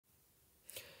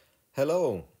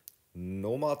Hello,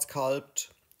 Nomad Sculpt,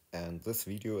 and this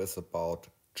video is about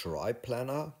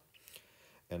Triplanar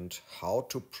and how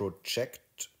to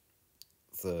project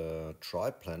the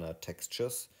Triplanar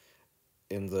textures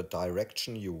in the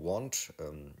direction you want,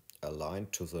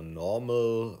 aligned to the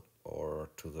normal or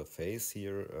to the face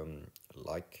here,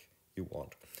 like you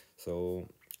want. So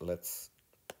let's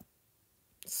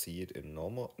see it in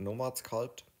Nomad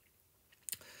Sculpt.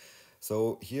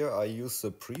 So here I use the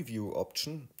preview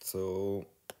option.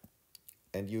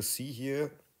 And you see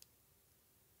here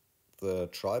the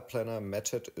triplanar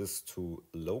method is to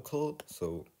local.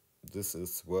 So this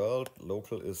is world,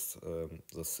 local is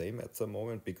the same at the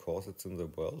moment because it's in the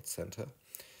world center.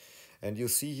 And you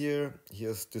see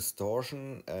here's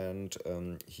distortion, and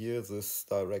here this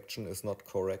direction is not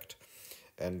correct.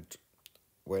 And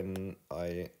when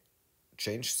I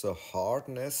change the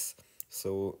hardness,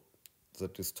 so the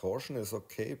distortion is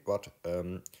okay, but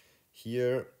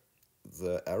here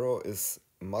the arrow is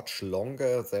much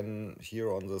longer than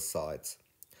here on the sides.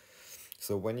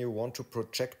 So when you want to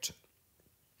project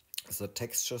the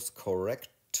textures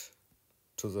correct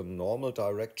to the normal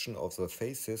direction of the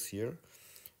faces here,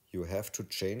 you have to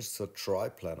change the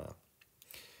triplanar.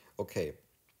 Okay.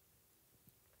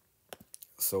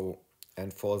 So,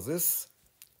 and for this,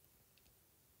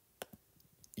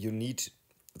 you need,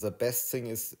 the best thing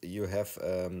is you have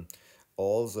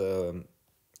all the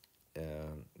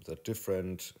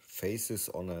different faces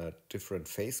on a different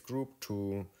face group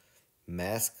to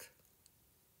mask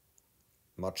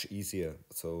much easier.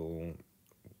 So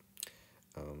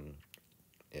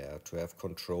yeah, to have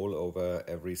control over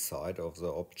every side of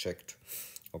the object.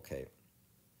 Okay.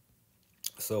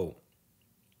 So,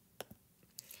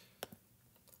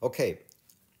 okay,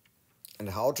 and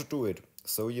how to do it?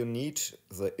 So you need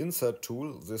the insert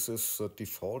tool. This is the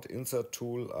default insert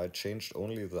tool. I changed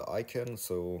only the icon,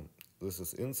 so this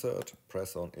is insert,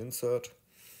 press on insert,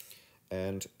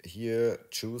 and here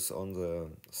choose on the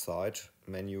side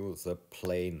menu the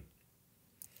plane.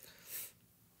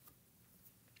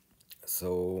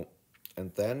 So,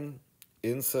 and then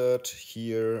insert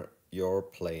here your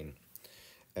plane.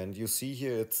 And you see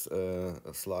here it's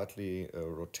slightly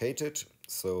rotated,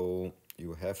 so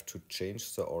you have to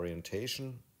change the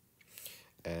orientation.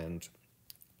 And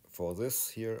for this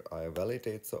here I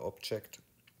validate the object,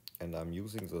 and I'm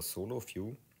using the solo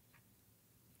view.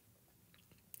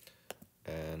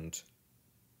 And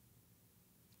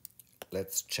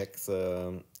let's check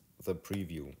the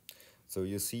preview. So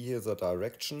you see here the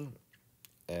direction,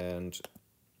 and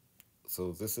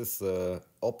so this is the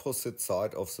opposite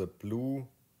side of the blue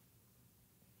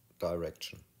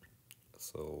direction.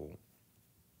 So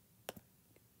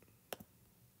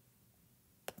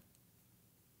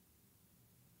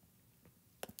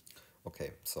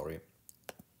okay, sorry.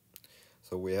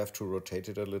 So we have to rotate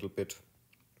it a little bit.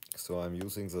 So I'm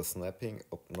using the snapping,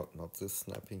 not this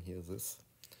snapping here, this,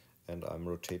 and I'm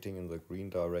rotating in the green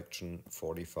direction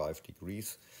 45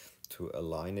 degrees to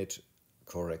align it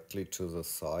correctly to the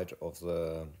side of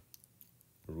the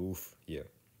roof here.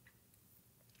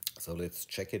 So let's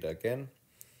check it again.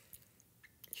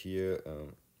 Here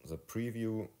the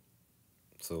preview,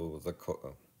 so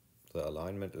the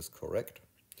alignment is correct.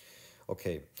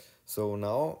 Okay, so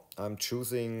now I'm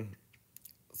choosing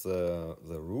the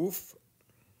roof,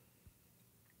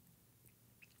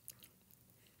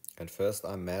 and first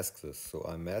I mask this. So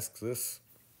I mask this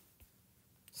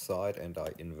side and I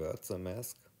invert the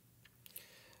mask,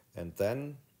 and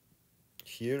then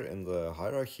here in the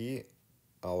hierarchy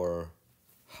our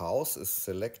house is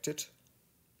selected,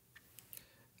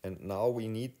 and now we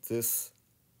need this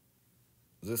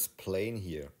plane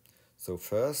here. So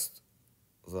first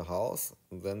the house,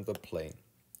 then the plane,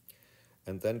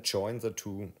 and then join the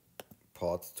two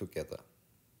parts together.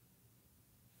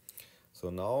 So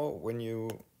now when you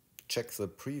check the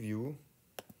preview,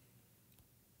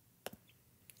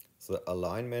 the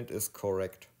alignment is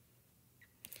correct.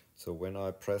 So when I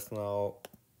press now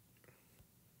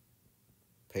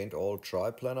paint all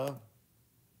triplanar,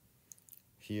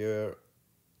 here,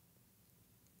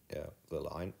 yeah, the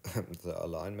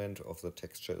alignment of the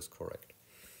texture is correct.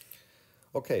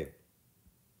 Okay,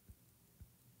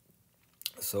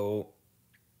 so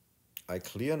I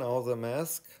clear now the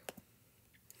mask,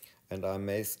 and I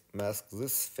mask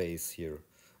this face here,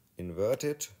 invert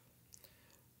it,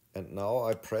 and now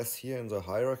I press here in the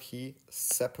hierarchy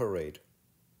separate.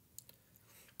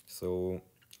 So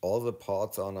all the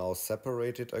parts are now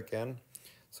separated again.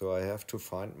 So I have to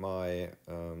find my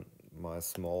my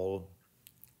small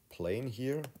plane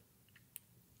here.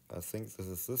 I think this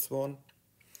is this one.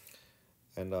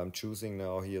 And I'm choosing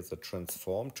now here the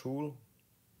transform tool.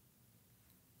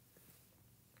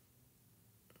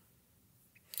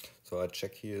 So I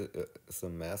check here, is the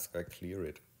mask, I clear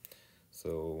it.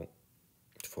 So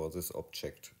for this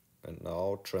object. And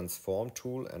now transform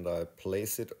tool, and I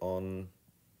place it on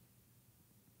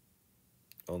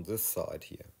this side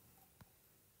here.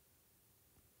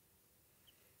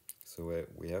 So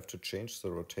we have to change the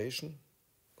rotation,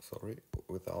 sorry,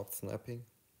 without snapping.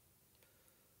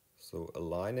 So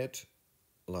align it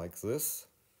like this.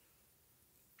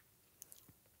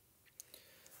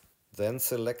 Then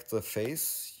select the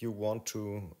face you want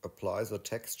to apply the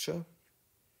texture.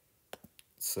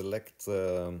 Select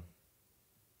the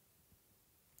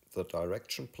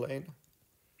direction plane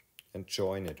and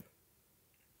join it.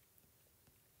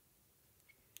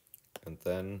 And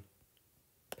then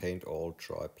paint all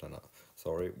triplanar.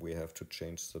 Sorry, we have to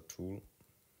change the tool.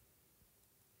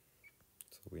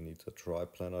 So we need the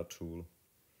triplanar tool.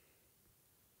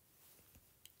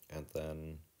 And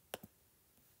then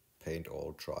paint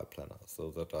all triplanar,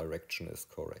 so the direction is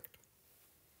correct.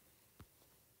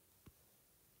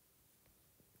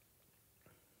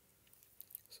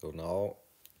 So now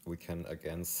we can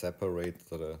again separate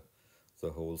the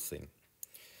whole thing.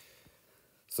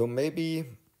 So maybe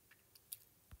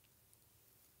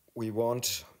we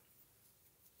want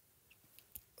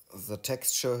the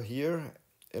texture here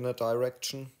in a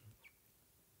direction.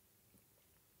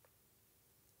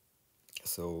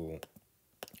 So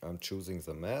I'm choosing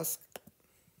the mask,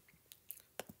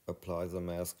 apply the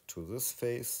mask to this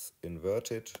face,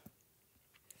 invert it,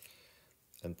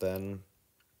 and then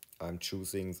I'm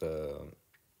choosing the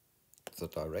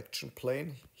direction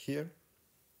plane here,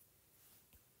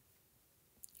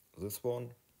 this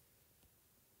one,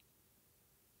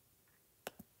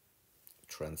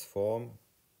 transform,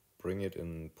 bring it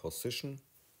in position,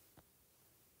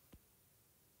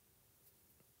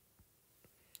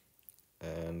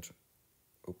 and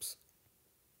oops,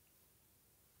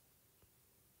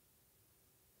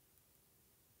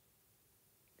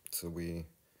 so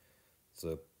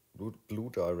the blue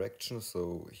direction,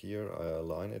 so here I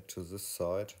align it to this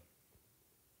side,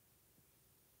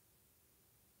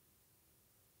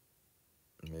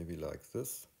 maybe like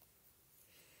this.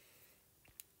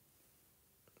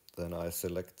 Then I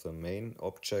select the main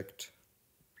object,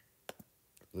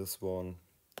 this one,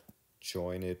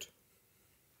 join it,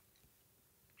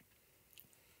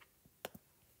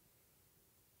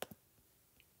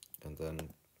 and then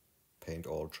paint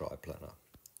all triplanar.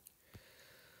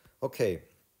 Okay,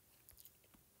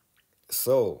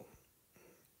 so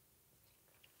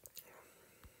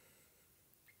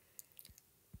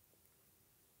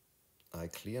I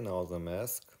clear now the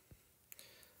mask.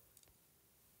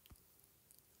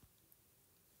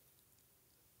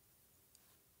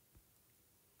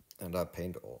 And I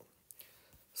paint all.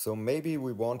 So maybe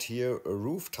we want here a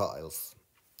roof tiles.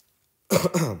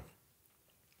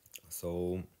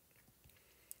 So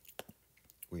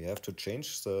we have to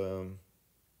change the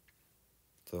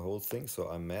whole thing. So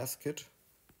I mask it.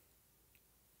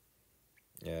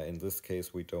 Yeah, in this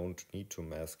case we don't need to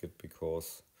mask it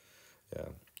because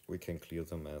we can clear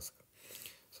the mask.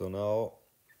 So now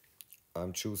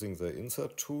I'm choosing the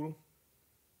insert tool,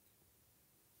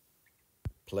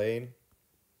 plane,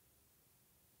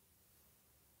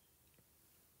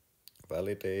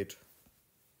 validate,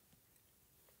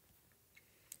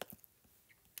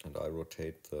 and I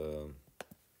rotate the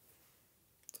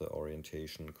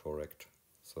orientation correct,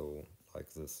 so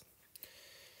like this.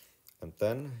 And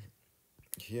then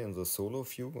here in the solo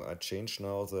view I change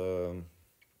now the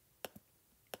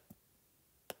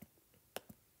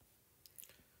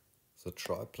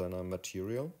triplanar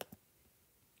material.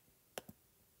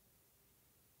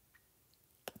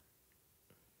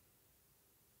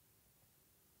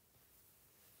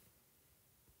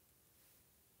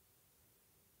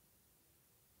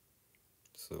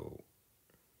 So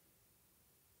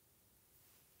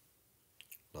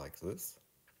like this.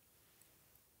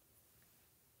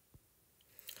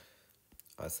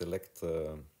 I select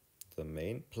the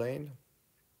main plane,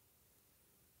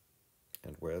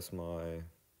 and where's my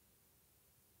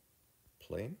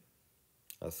plane?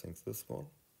 I think this one.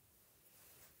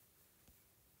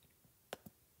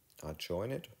 I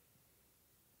join it.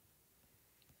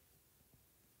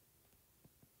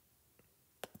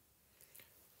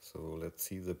 So let's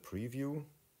see the preview.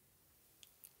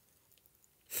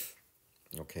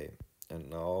 Okay, and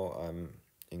now I'm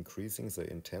increasing the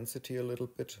intensity a little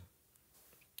bit,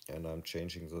 and I'm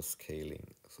changing the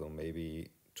scaling, so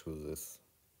maybe to this.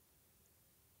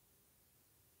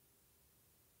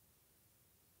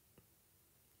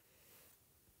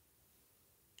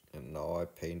 And now I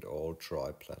paint all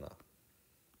triplanar.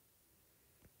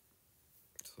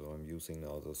 So I'm using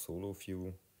now the solo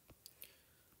view,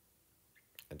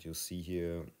 And you see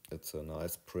here it's a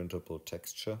nice printable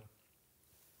texture,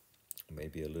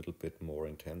 maybe a little bit more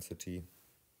intensity,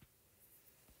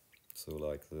 so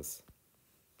like this.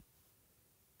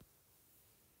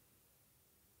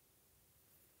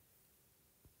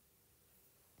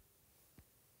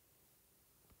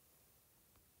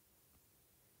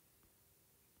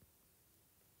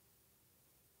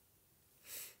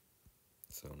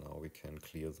 So now we can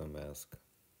clear the mask.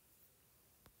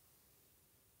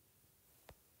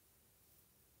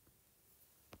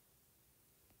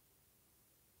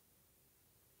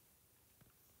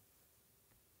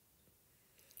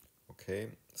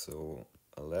 Okay, so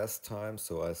last time,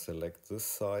 so I select this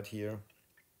side here,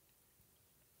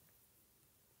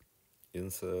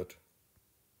 insert,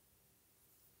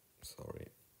 sorry,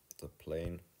 the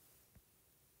plane.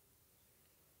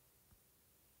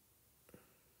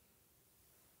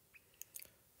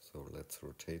 So let's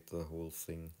rotate the whole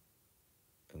thing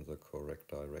in the correct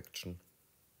direction.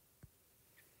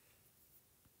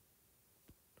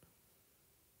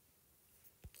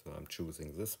 So I'm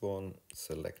choosing this one,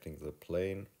 selecting the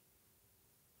plane,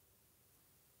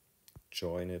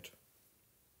 join it.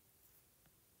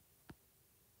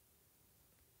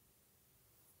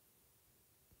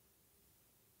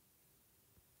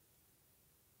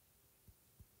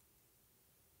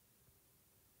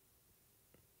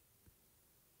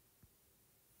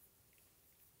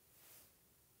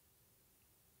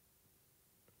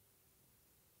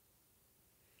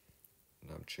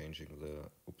 And I'm changing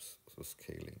the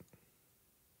scaling.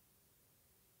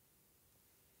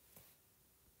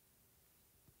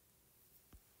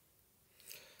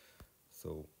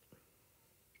 So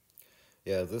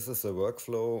yeah, this is a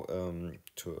workflow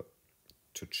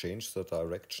to change the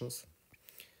directions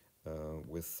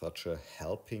with such a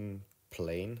helping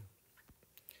plane.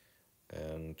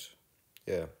 And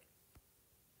yeah,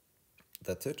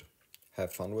 that's it.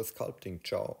 Have fun with sculpting.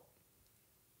 Ciao.